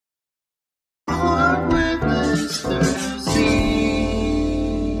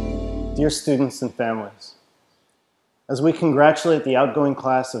Dear students and families, as we congratulate the outgoing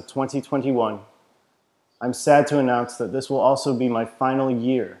class of 2021, I'm sad to announce that this will also be my final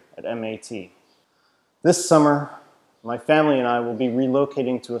year at MAT. This summer, my family and I will be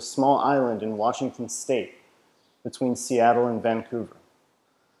relocating to a small island in Washington State between Seattle and Vancouver.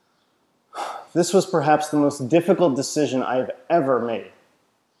 This was perhaps the most difficult decision I have ever made,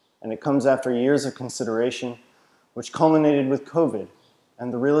 and it comes after years of consideration, which culminated with COVID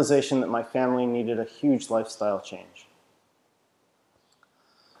and the realization that my family needed a huge lifestyle change.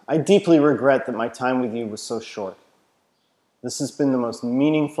 I deeply regret that my time with you was so short. This has been the most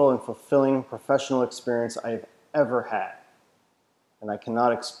meaningful and fulfilling professional experience I have ever had, and I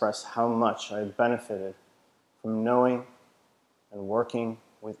cannot express how much I have benefited from knowing and working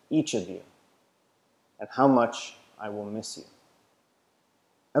with each of you, and how much I will miss you.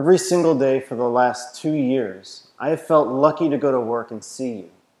 Every single day for the last 2 years, I have felt lucky to go to work and see you,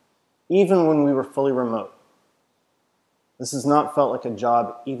 even when we were fully remote. This has not felt like a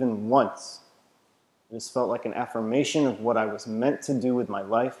job even once. It has felt like an affirmation of what I was meant to do with my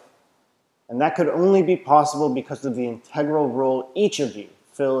life, and that could only be possible because of the integral role each of you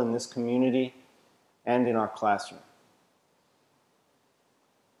fill in this community and in our classroom.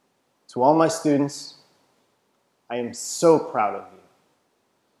 To all my students, I am so proud of you.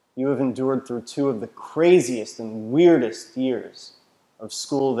 You have endured through 2 of the craziest and weirdest years of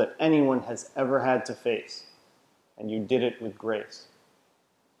school that anyone has ever had to face, and you did it with grace.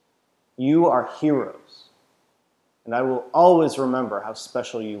 You are heroes, and I will always remember how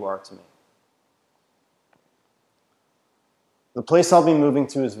special you are to me. The place I'll be moving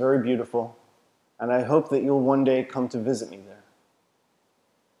to is very beautiful, and I hope that you'll one day come to visit me there.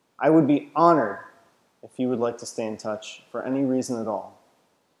 I would be honored if you would like to stay in touch for any reason at all.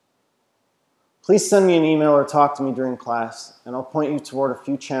 Please send me an email or talk to me during class, and I'll point you toward a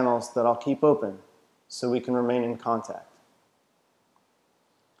few channels that I'll keep open so we can remain in contact.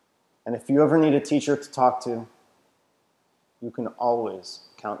 And if you ever need a teacher to talk to, you can always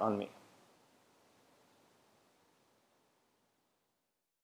count on me.